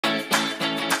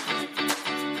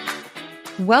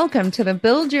Welcome to the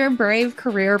Build Your Brave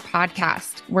Career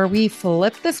podcast, where we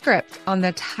flip the script on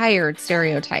the tired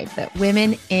stereotype that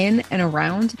women in and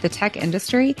around the tech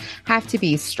industry have to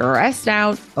be stressed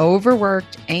out,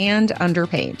 overworked, and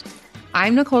underpaid.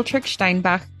 I'm Nicole Trick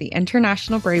Steinbach, the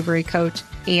International Bravery Coach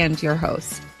and your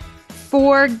host.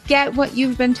 Forget what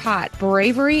you've been taught.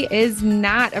 Bravery is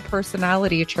not a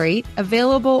personality trait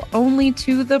available only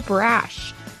to the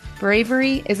brash.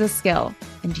 Bravery is a skill,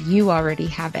 and you already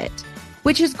have it.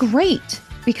 Which is great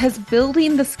because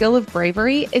building the skill of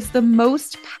bravery is the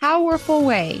most powerful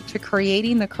way to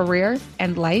creating the career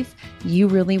and life you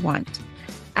really want.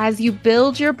 As you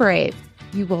build your brave,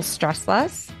 you will stress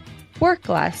less, work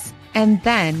less, and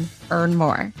then earn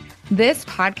more. This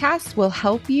podcast will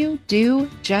help you do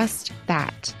just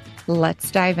that. Let's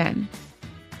dive in.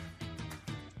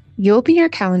 You open your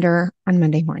calendar on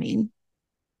Monday morning.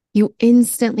 You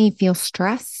instantly feel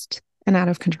stressed and out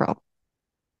of control.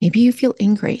 Maybe you feel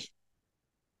angry,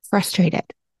 frustrated.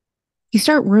 You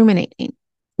start ruminating.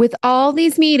 With all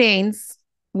these meetings,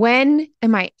 when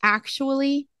am I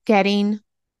actually getting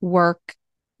work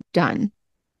done?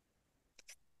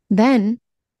 Then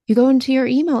you go into your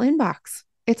email inbox.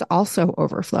 It's also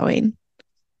overflowing.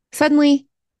 Suddenly,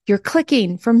 you're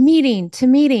clicking from meeting to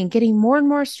meeting, getting more and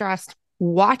more stressed,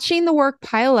 watching the work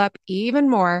pile up even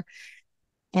more,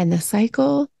 and the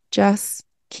cycle just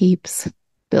keeps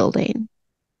building.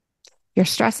 Your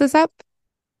stress is up,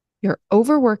 you're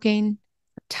overworking,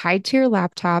 you're tied to your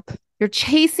laptop, you're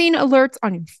chasing alerts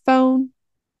on your phone,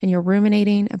 and you're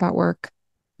ruminating about work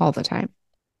all the time.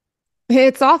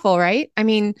 It's awful, right? I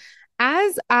mean,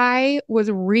 as I was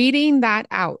reading that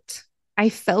out, I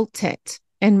felt it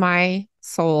in my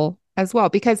soul as well,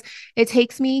 because it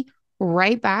takes me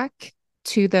right back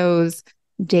to those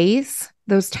days,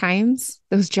 those times,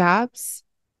 those jobs,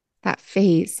 that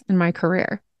phase in my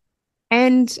career.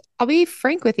 And I'll be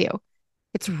frank with you,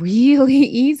 it's really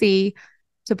easy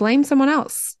to blame someone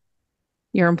else.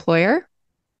 Your employer,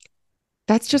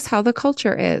 that's just how the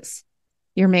culture is.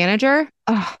 Your manager,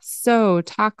 oh, so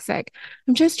toxic.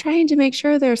 I'm just trying to make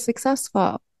sure they're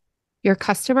successful. Your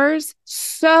customers,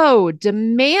 so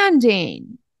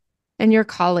demanding. And your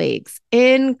colleagues,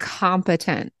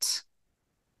 incompetent.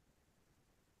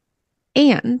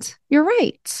 And you're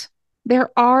right.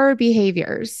 There are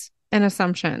behaviors and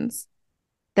assumptions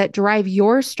that drive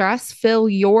your stress, fill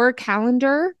your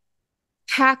calendar,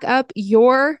 pack up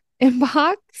your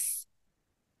inbox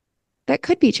that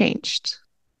could be changed.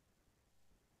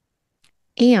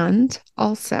 And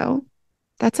also,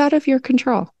 that's out of your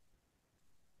control.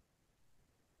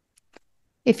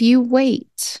 If you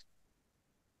wait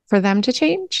for them to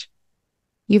change,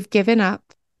 you've given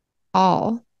up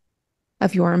all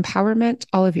of your empowerment,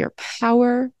 all of your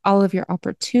power, all of your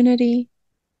opportunity.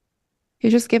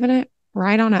 You're just giving it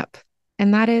right on up.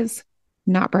 And that is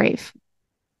not brave.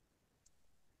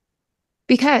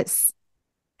 Because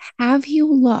have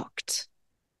you looked,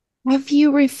 have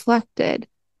you reflected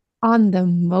on the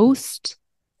most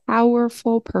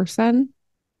powerful person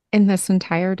in this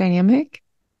entire dynamic?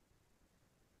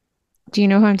 Do you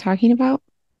know who I'm talking about?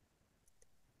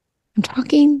 I'm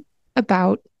talking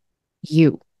about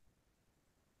you.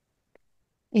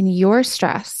 In your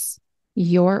stress,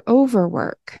 your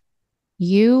overwork,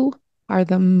 you are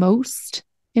the most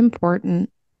important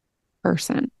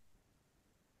person.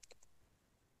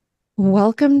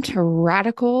 Welcome to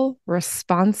radical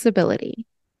responsibility.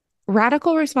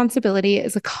 Radical responsibility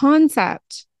is a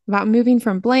concept about moving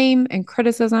from blame and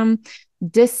criticism,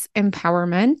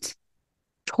 disempowerment,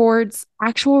 towards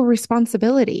actual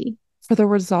responsibility for the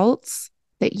results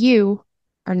that you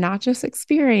are not just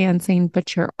experiencing,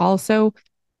 but you're also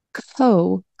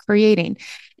co-creating.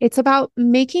 It's about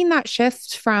making that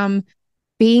shift from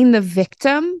being the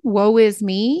victim, woe is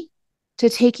me, to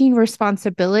taking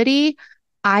responsibility.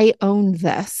 I own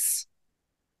this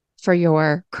for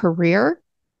your career,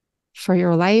 for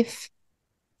your life,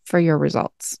 for your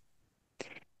results.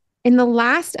 In the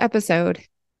last episode,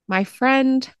 my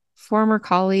friend, former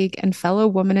colleague, and fellow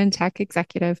woman in tech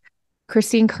executive,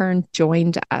 Christine Kern,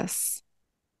 joined us.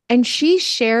 And she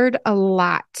shared a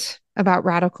lot about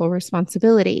radical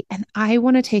responsibility. And I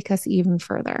want to take us even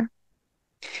further.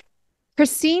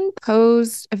 Christine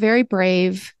posed a very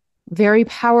brave, very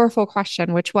powerful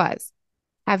question, which was,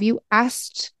 have you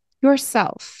asked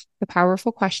yourself the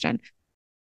powerful question,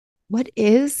 what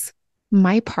is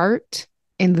my part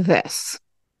in this?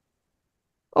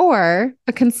 Or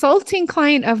a consulting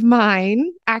client of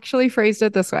mine actually phrased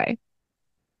it this way.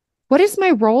 What is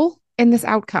my role in this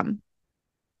outcome?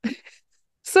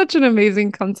 Such an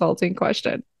amazing consulting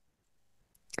question.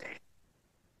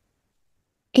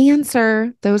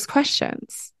 Answer those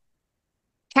questions.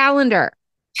 calendar,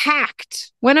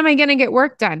 packed. When am I going to get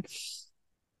work done?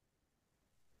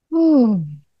 Ooh,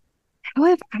 how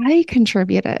have I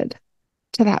contributed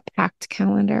to that packed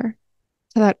calendar,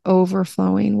 to that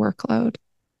overflowing workload?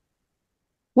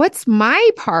 What's my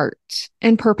part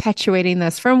in perpetuating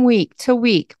this from week to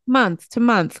week, month to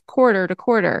month, quarter to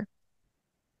quarter?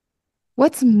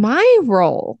 What's my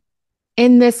role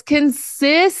in this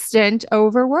consistent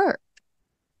overwork?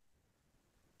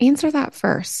 Answer that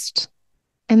first.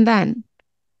 And then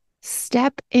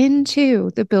step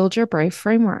into the Build Your Brave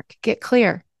framework. Get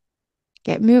clear,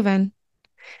 get moving,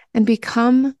 and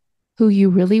become who you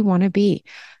really want to be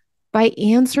by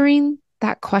answering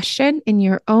that question in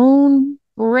your own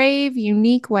brave,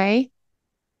 unique way,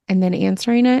 and then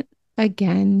answering it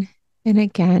again and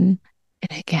again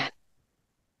and again.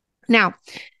 Now,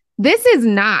 this is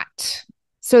not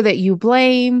so that you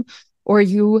blame or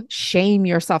you shame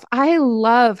yourself. I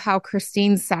love how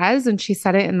Christine says, and she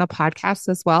said it in the podcast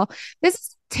as well, this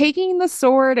is taking the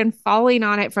sword and falling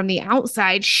on it from the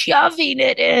outside, shoving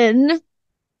it in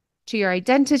to your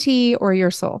identity or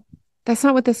your soul. That's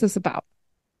not what this is about.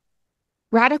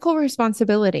 Radical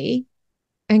responsibility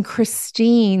and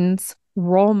Christine's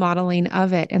role modeling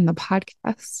of it in the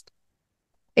podcast.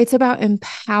 It's about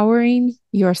empowering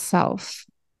yourself.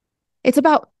 It's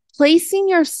about placing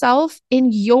yourself in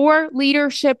your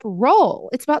leadership role.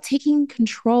 It's about taking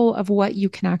control of what you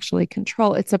can actually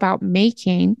control. It's about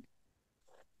making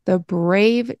the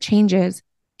brave changes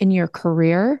in your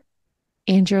career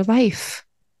and your life.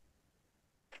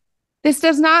 This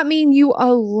does not mean you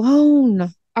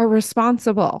alone are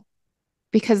responsible,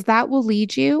 because that will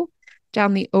lead you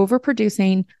down the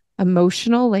overproducing,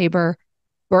 emotional labor,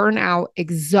 burnout,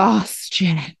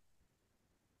 exhaustion,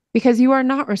 because you are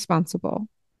not responsible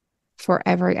for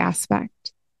every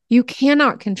aspect. You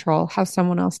cannot control how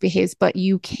someone else behaves, but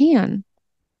you can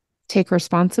take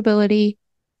responsibility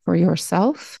for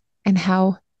yourself and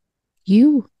how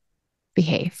you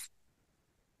behave.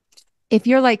 If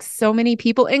you're like so many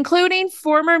people, including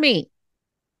former me,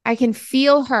 I can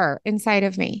feel her inside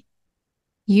of me.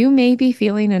 You may be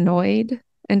feeling annoyed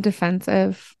and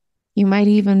defensive. You might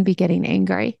even be getting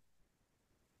angry.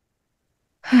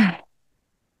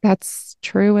 That's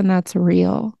true and that's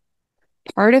real.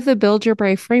 Part of the Build Your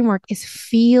Brave framework is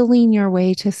feeling your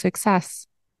way to success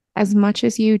as much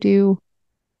as you do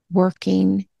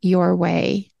working your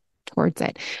way towards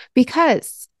it.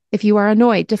 Because if you are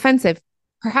annoyed, defensive,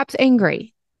 perhaps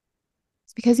angry,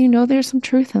 it's because you know there's some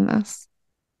truth in this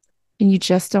and you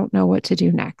just don't know what to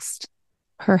do next,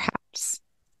 perhaps.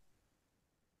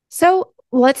 So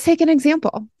let's take an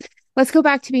example. Let's go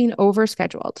back to being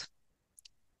overscheduled.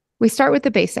 We start with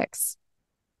the basics.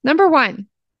 Number one,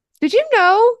 did you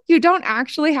know you don't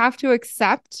actually have to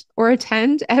accept or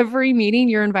attend every meeting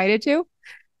you're invited to?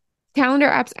 Calendar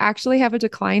apps actually have a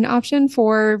decline option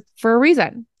for a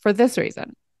reason, for this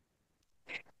reason.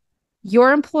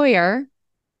 Your employer,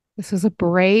 this is a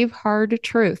brave, hard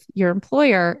truth. Your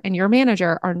employer and your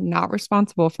manager are not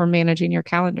responsible for managing your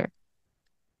calendar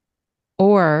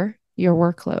or your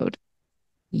workload.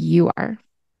 You are.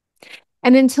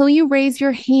 And until you raise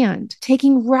your hand,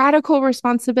 taking radical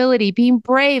responsibility, being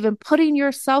brave and putting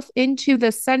yourself into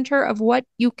the center of what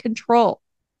you control,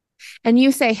 and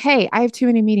you say, hey, I have too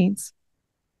many meetings.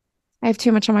 I have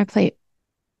too much on my plate.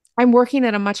 I'm working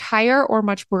at a much higher or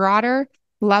much broader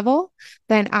level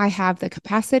than I have the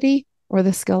capacity or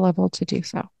the skill level to do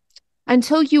so.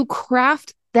 Until you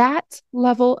craft that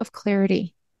level of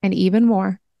clarity and even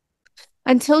more,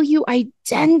 until you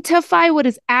identify what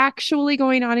is actually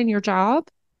going on in your job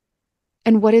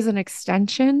and what is an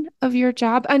extension of your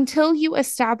job, until you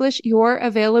establish your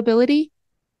availability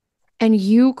and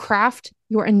you craft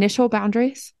your initial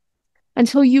boundaries,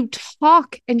 until you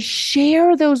talk and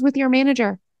share those with your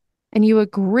manager and you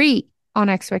agree on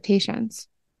expectations,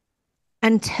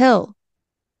 until,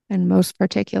 and most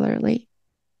particularly,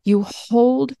 you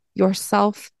hold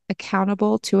yourself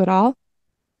accountable to it all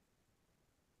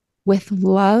with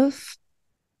love.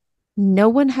 No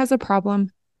one has a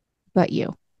problem but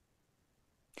you.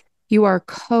 You are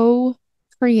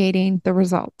co-creating the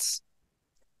results.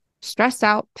 Stressed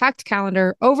out, packed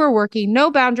calendar, overworking, no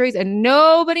boundaries, and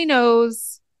nobody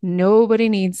knows. Nobody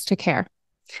needs to care.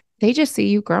 They just see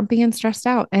you grumpy and stressed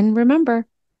out. And remember,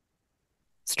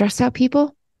 stressed out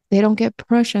people, they don't get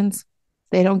promotions.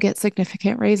 They don't get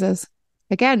significant raises.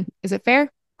 Again, is it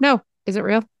fair? No. Is it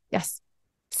real? Yes.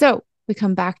 So we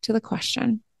come back to the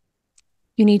question.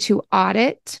 You need to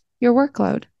audit your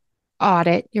workload,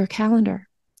 audit your calendar.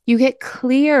 You get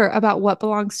clear about what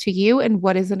belongs to you and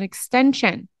what is an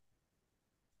extension.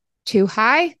 Too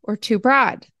high or too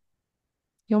broad?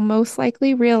 You'll most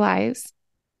likely realize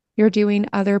You're doing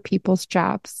other people's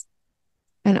jobs.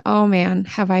 And oh man,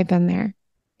 have I been there.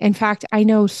 In fact, I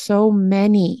know so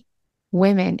many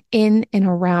women in and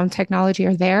around technology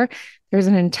are there. There's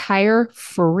an entire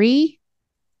free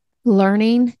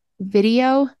learning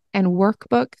video and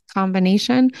workbook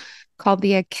combination called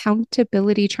the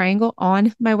Accountability Triangle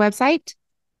on my website.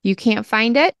 You can't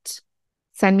find it?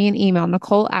 Send me an email,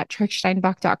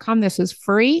 Nicole@tricksteinbach.com. This is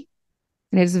free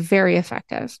and it is very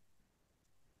effective.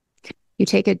 You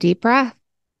take a deep breath.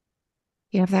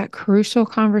 You have that crucial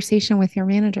conversation with your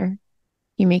manager.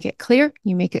 You make it clear,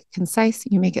 you make it concise,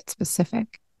 you make it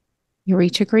specific. You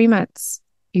reach agreements,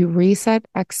 you reset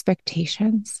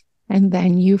expectations, and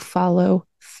then you follow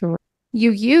through.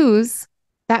 You use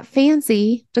that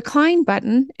fancy decline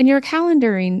button in your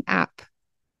calendaring app.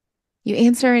 You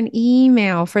answer an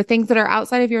email for things that are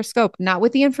outside of your scope, not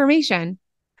with the information,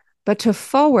 but to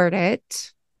forward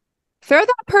it. Throw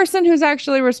that person who's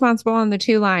actually responsible on the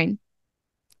to line.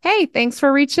 Hey, thanks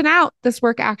for reaching out. This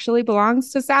work actually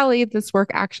belongs to Sally. This work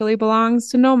actually belongs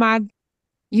to Nomad.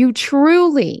 You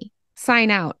truly sign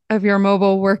out of your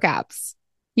mobile work apps.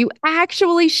 You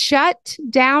actually shut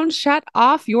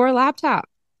off your laptop.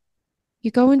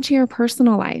 You go into your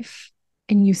personal life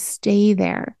and you stay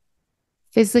there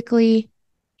physically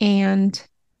and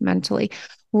mentally.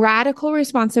 Radical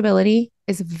responsibility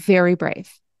is very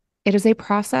brave. It is a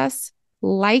process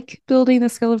like building the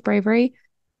skill of bravery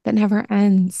that never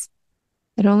ends.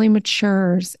 It only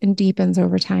matures and deepens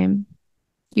over time.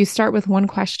 You start with one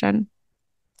question,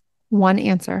 one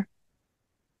answer,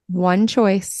 one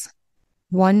choice,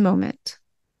 one moment.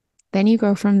 Then you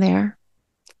go from there.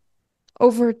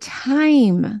 Over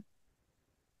time,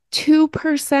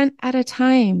 2% at a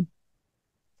time,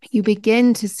 you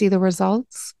begin to see the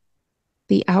results,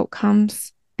 the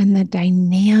outcomes, and the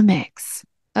dynamics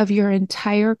of your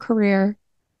entire career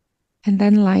and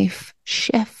then life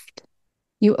shift.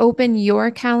 You open your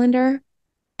calendar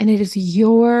and it is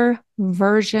your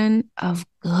version of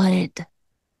good.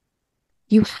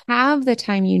 You have the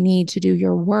time you need to do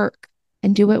your work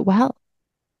and do it well.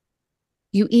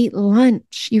 You eat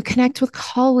lunch, you connect with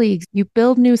colleagues, you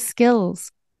build new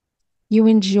skills. You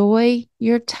enjoy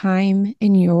your time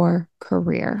in your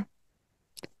career.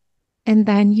 And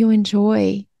then you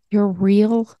enjoy your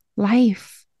real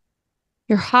life,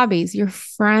 your hobbies, your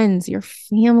friends, your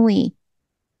family,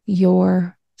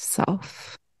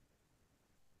 yourself.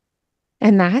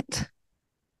 And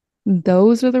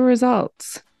those are the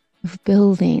results of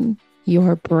building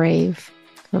your brave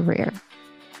career.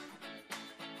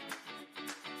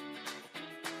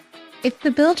 If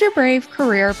the Build Your Brave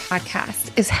Career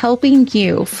podcast is helping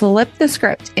you flip the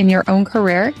script in your own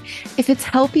career, if it's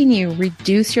helping you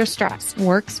reduce your stress,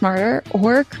 work smarter,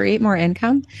 or create more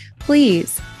income,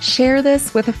 please share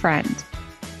this with a friend.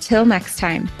 Till next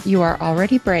time, you are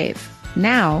already brave.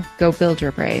 Now go build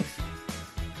your brave.